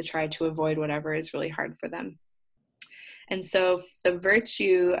next, to try to avoid whatever is really hard for them. And so the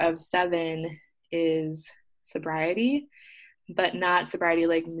virtue of seven is sobriety, but not sobriety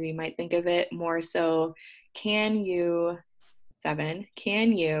like we might think of it. More so, can you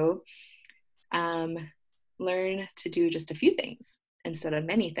learn to do just a few things instead of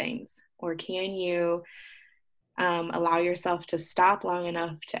many things? Or can you allow yourself to stop long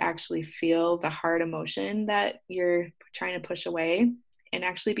enough to actually feel the hard emotion that you're trying to push away, and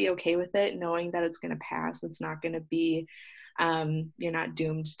actually be okay with it, knowing that it's going to pass? It's not going to be, you're not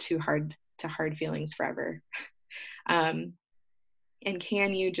doomed to hard feelings forever. And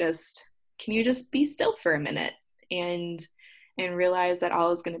can you just be still for a minute and realize that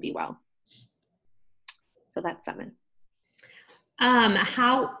all is going to be well? So that's seven.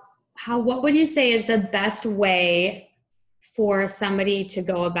 What would you say is the best way for somebody to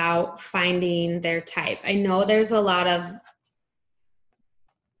go about finding their type? I know there's a lot of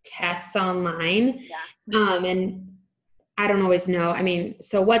tests online, and I don't always know. I mean,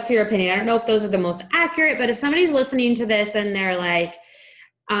 so what's your opinion? I don't know if those are the most accurate, but if somebody's listening to this and they're like,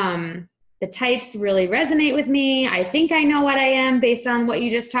 the types really resonate with me, I think I know what I am based on what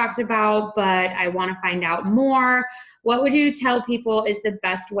you just talked about, but I want to find out more, what would you tell people is the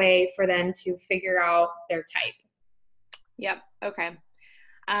best way for them to figure out their type? Yep. Okay.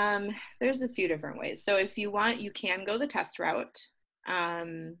 There's a few different ways. So if you want, you can go the test route.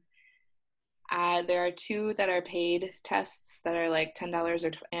 There are two that are paid tests that are like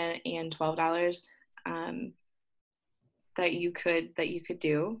 $10 and $12 that you could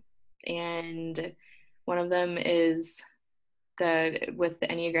do. And one of them is with the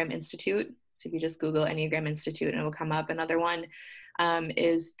Enneagram Institute. So if you just Google Enneagram Institute, and it will come up. Another one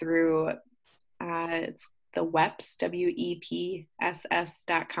is through it's the WEPS,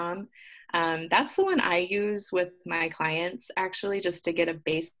 WEPSS.com. That's the one I use with my clients, actually, just to get a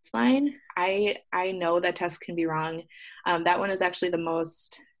baseline. I know that tests can be wrong. That one is actually the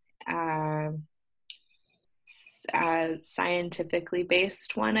most scientifically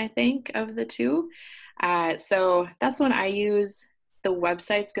based one, I think, of the two. So that's the one I use. The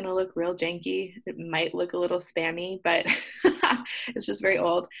website's going to look real janky. It might look a little spammy, but it's just very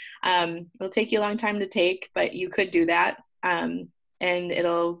old. It'll take you a long time to take, but you could do that. And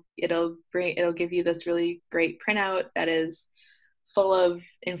it'll give you this really great printout that is full of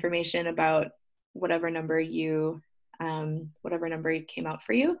information about whatever number came out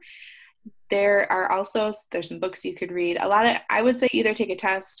for you. There's some books you could read. I would say either take a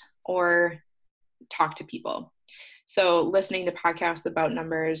test or talk to people. So listening to podcasts about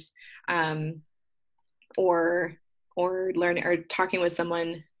numbers, or learning or talking with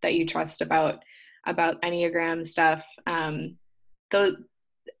someone that you trust about Enneagram stuff,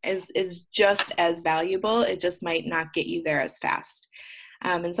 is just as valuable. It just might not get you there as fast.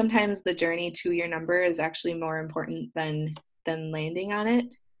 And sometimes the journey to your number is actually more important than landing on it.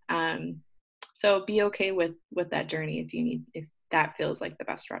 So be okay with that journey if that feels like the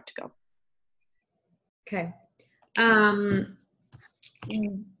best route to go. Okay.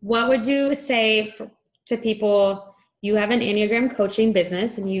 What would you say to people? You have an Enneagram coaching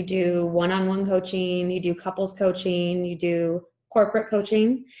business and you do one-on-one coaching, you do couples coaching, you do corporate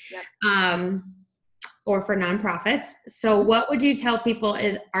coaching, Yep. or for nonprofits. So what would you tell people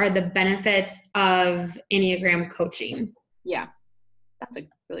are the benefits of Enneagram coaching? Yeah, that's a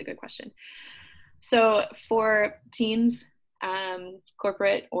really good question. So for teams,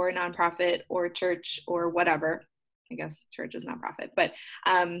 corporate or nonprofit or church or whatever, I guess church is nonprofit, but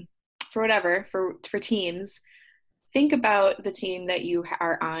for whatever, for teams, think about the team that you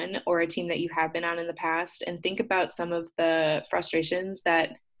are on or a team that you have been on in the past, and think about some of the frustrations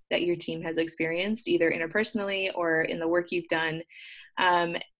that your team has experienced, either interpersonally or in the work you've done,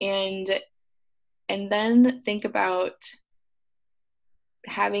 and then think about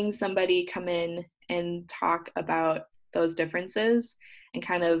having somebody come in and talk about those differences and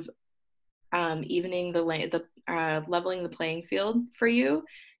kind of evening leveling the playing field for you,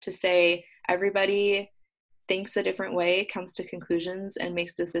 to say everybody thinks a different way, comes to conclusions and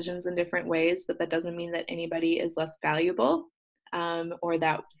makes decisions in different ways, but that doesn't mean that anybody is less valuable, or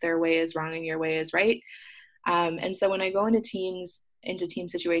that their way is wrong and your way is right. And so when I go into team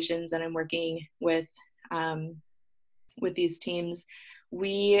situations and I'm working with these teams,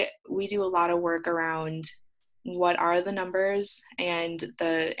 we do a lot of work around what are the numbers and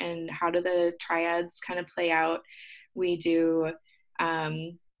how do the triads kind of play out. We do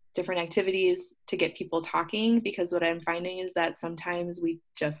different activities to get people talking, because what I'm finding is that sometimes we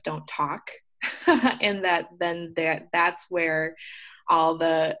just don't talk and that's where all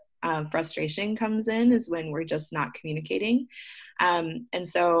the frustration comes in, is when we're just not communicating. And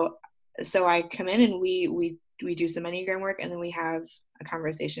so I come in and we do some Enneagram work, and then we have a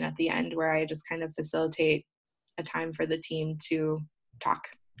conversation at the end where I just kind of facilitate a time for the team to talk.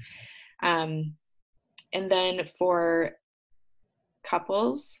 And then for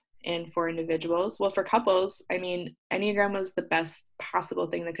couples and for individuals, well, for couples, I mean, Enneagram was the best possible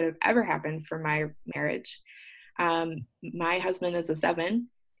thing that could have ever happened for my marriage. My husband is a 7,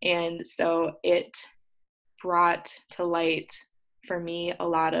 and so it brought to light for me a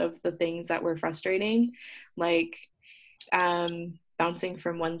lot of the things that were frustrating, like bouncing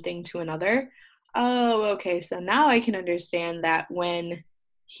from one thing to another. Oh, okay, so now I can understand that when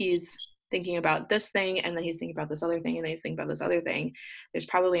he's thinking about this thing and then he's thinking about this other thing and then he's thinking about this other thing, there's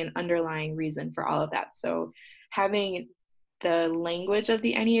probably an underlying reason for all of that. So having the language of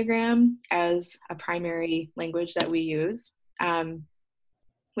the Enneagram as a primary language that we use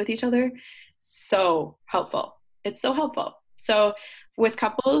with each other, so helpful. It's so helpful. So with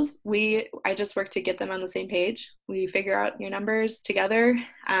couples, I just work to get them on the same page. We figure out your numbers together.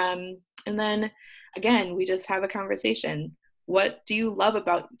 And then again, we just have a conversation. What do you love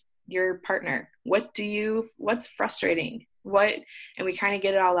about your partner? What's frustrating? And we kind of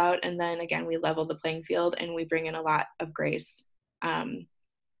get it all out. And then again, we level the playing field and we bring in a lot of grace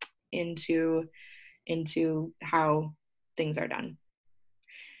into how things are done.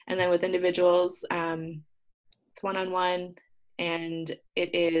 And then with individuals, it's one-on-one, and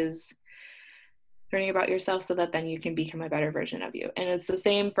it is learning about yourself so that then you can become a better version of you. And it's the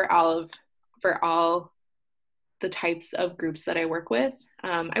same for all the types of groups that I work with.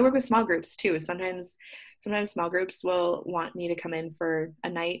 I work with small groups too. Sometimes small groups will want me to come in for a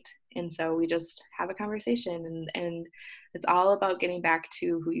night, and so we just have a conversation, and it's all about getting back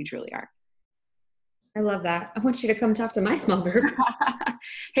to who you truly are. I love that. I want you to come talk to my small group.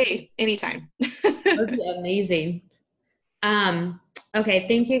 Hey, anytime. That would be amazing. Okay,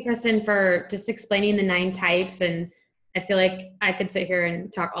 thank you, Kristen, for just explaining the 9 types. And I feel like I could sit here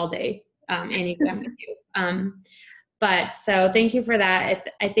and talk all day, Enneagram with you. But so thank you for that.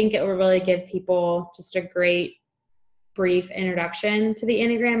 I think it will really give people just a great brief introduction to the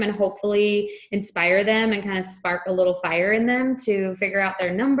Enneagram and hopefully inspire them and kind of spark a little fire in them to figure out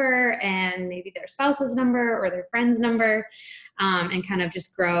their number and maybe their spouse's number or their friend's number, and kind of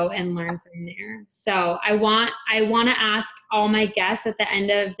just grow and learn from there. So I want to ask all my guests at the end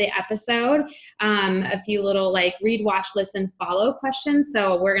of the episode a few little like read, watch, listen, follow questions.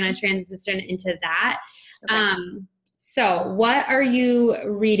 So we're going to transition into that. Okay. So what are you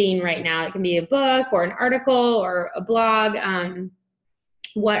reading right now? It can be a book or an article or a blog.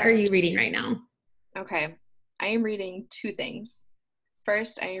 What are you reading right now? Okay. I am reading 2 things.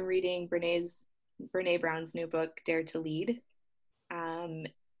 First, I am reading Brene Brown's new book, Dare to Lead.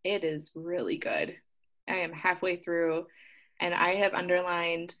 It is really good. I am halfway through and I have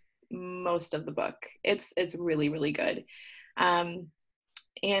underlined most of the book. It's really, really good. And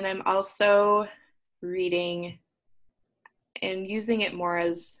I'm also reading and using it more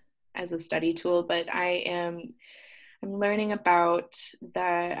as as a study tool, but I'm learning about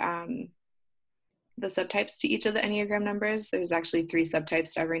the subtypes to each of the Enneagram numbers. There's actually 3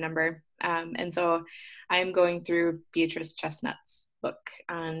 subtypes to every number. And so I'm going through Beatrice Chestnut's book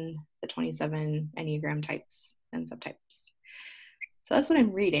on the 27 Enneagram types and subtypes. So that's what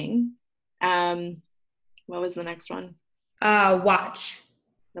I'm reading. What was the next one? Watch.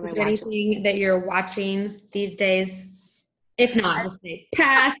 Is there anything that you're watching these days? If not, just say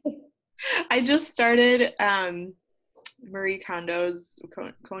pass. I just started Marie Kondo's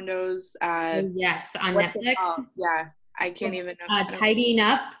yes, on Netflix. Yeah, I can't even know. Tidying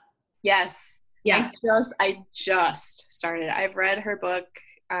Up. Yes. Yeah. I just started. I've read her book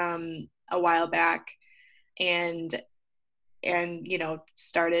a while back and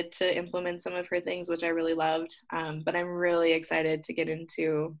started to implement some of her things, which I really loved. But I'm really excited to get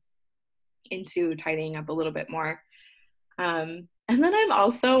into tidying up a little bit more. And then I'm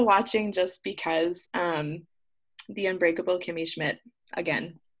also watching, just because, The Unbreakable Kimmy Schmidt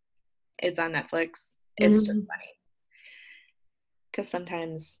again. It's on Netflix. It's just funny. Because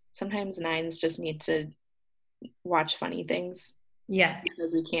sometimes nines just need to watch funny things. Yeah.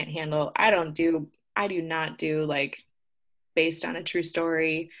 Because we can't handle, I do not do like based on a true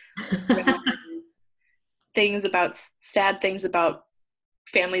story, sad things about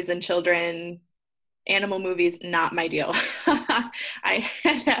families and children, animal movies, not my deal.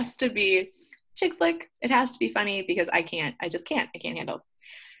 It has to be chick flick. It has to be funny, because I can't handle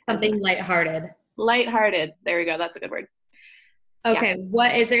something lighthearted. There we go. That's a good word. Okay. Yeah.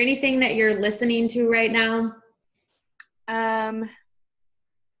 What is there anything that you're listening to right now? Not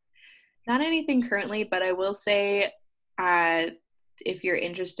anything currently, but I will say, if you're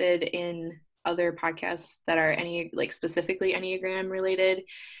interested in other podcasts that are specifically Enneagram related,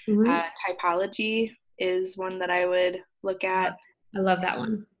 Typology is one that I would look at. I love that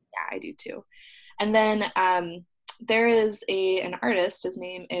one. Yeah, I do too. And then there is an artist. His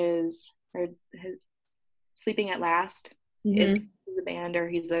name is Sleeping at Last. He's a band, or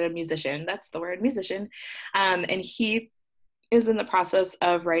he's a musician. That's the word, musician. And he is in the process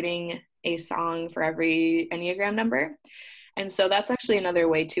of writing a song for every Enneagram number. And so that's actually another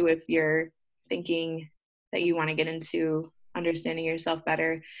way too, if you're thinking that you want to get into understanding yourself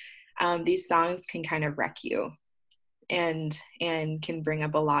better. These songs can kind of wreck you and can bring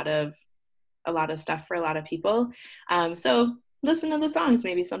up a lot of stuff for a lot of people. So listen to the songs.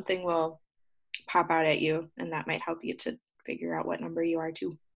 Maybe something will pop out at you, and that might help you to figure out what number you are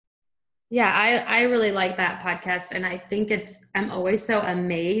too. Yeah, I really like that podcast, and I think I'm always so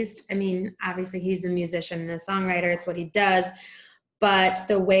amazed. I mean, obviously he's a musician and a songwriter, it's what he does, but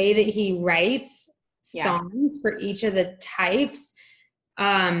the way that he writes songs for each of the types,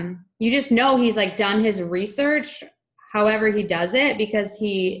 you just know he's like done his research, however he does it, because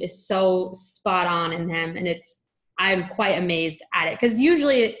he is so spot on in them, and I'm quite amazed at it, because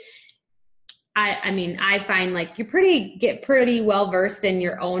usually I mean, I find like you get pretty well versed in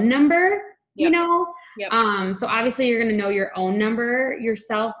your own number, you know? Yep. So obviously you're going to know your own number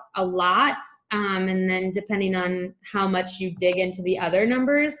yourself a lot. And then depending on how much you dig into the other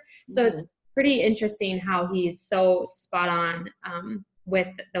numbers. So it's pretty interesting how he's so spot on with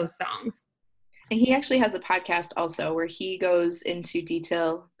those songs. And he actually has a podcast also where he goes into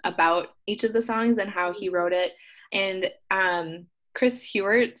detail about each of the songs and how he wrote it. And Chris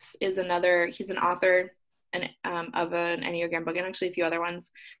Hewarts is he's an author of an Enneagram book, and actually a few other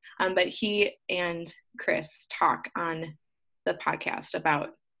ones. But he and Chris talk on the podcast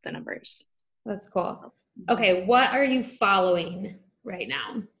about the numbers. That's cool. Okay, what are you following right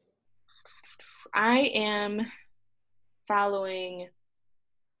now? I am following,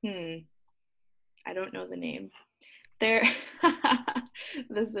 I don't know the name. This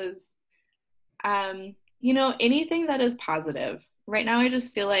is, anything that is positive. Right now, I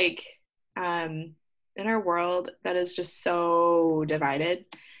just feel like in our world that is just so divided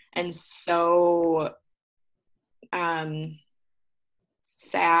and so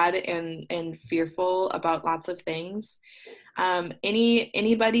sad and fearful about lots of things.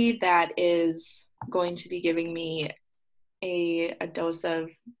 Anybody that is going to be giving me a dose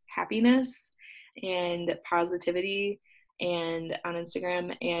of happiness and positivity and on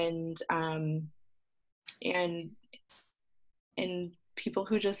Instagram and people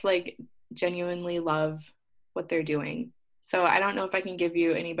who just like genuinely love what they're doing. So I don't know if I can give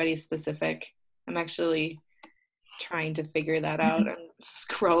you anybody specific. I'm actually trying to figure that out. I'm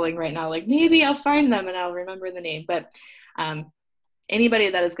scrolling right now, like maybe I'll find them and I'll remember the name. But anybody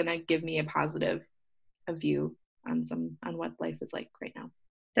that is going to give me a positive view on what life is like right now.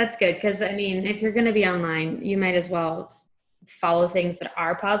 That's good, because I mean, if you're going to be online, you might as well follow things that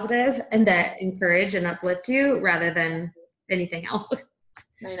are positive and that encourage and uplift you rather than anything else.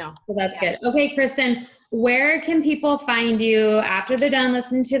 I know. So that's good. Okay, Kristen, where can people find you after they're done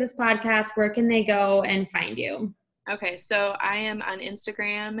listening to this podcast? Where can they go and find you? Okay, so I am on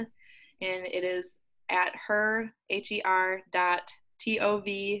Instagram, and it is at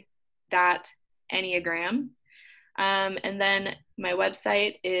her.tov.enneagram. And then my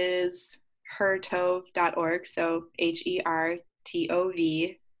website is hertov.org, so hertov.org.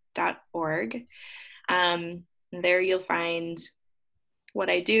 There you'll find what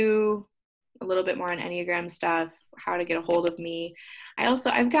I do, a little bit more on Enneagram stuff, how to get a hold of me. I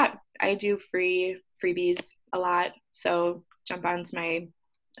do freebies a lot, so jump onto my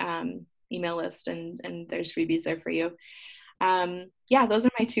email list and there's freebies there for you. Those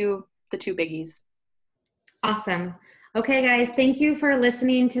are the two biggies. Awesome. Okay, guys, thank you for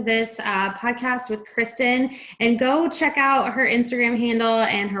listening to this podcast with Kristen, and go check out her Instagram handle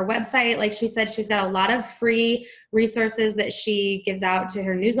and her website. Like she said, she's got a lot of free resources that she gives out to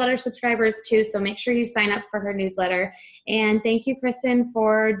her newsletter subscribers too. So make sure you sign up for her newsletter. And thank you, Kristen,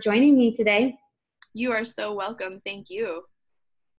 for joining me today. You are so welcome. Thank you.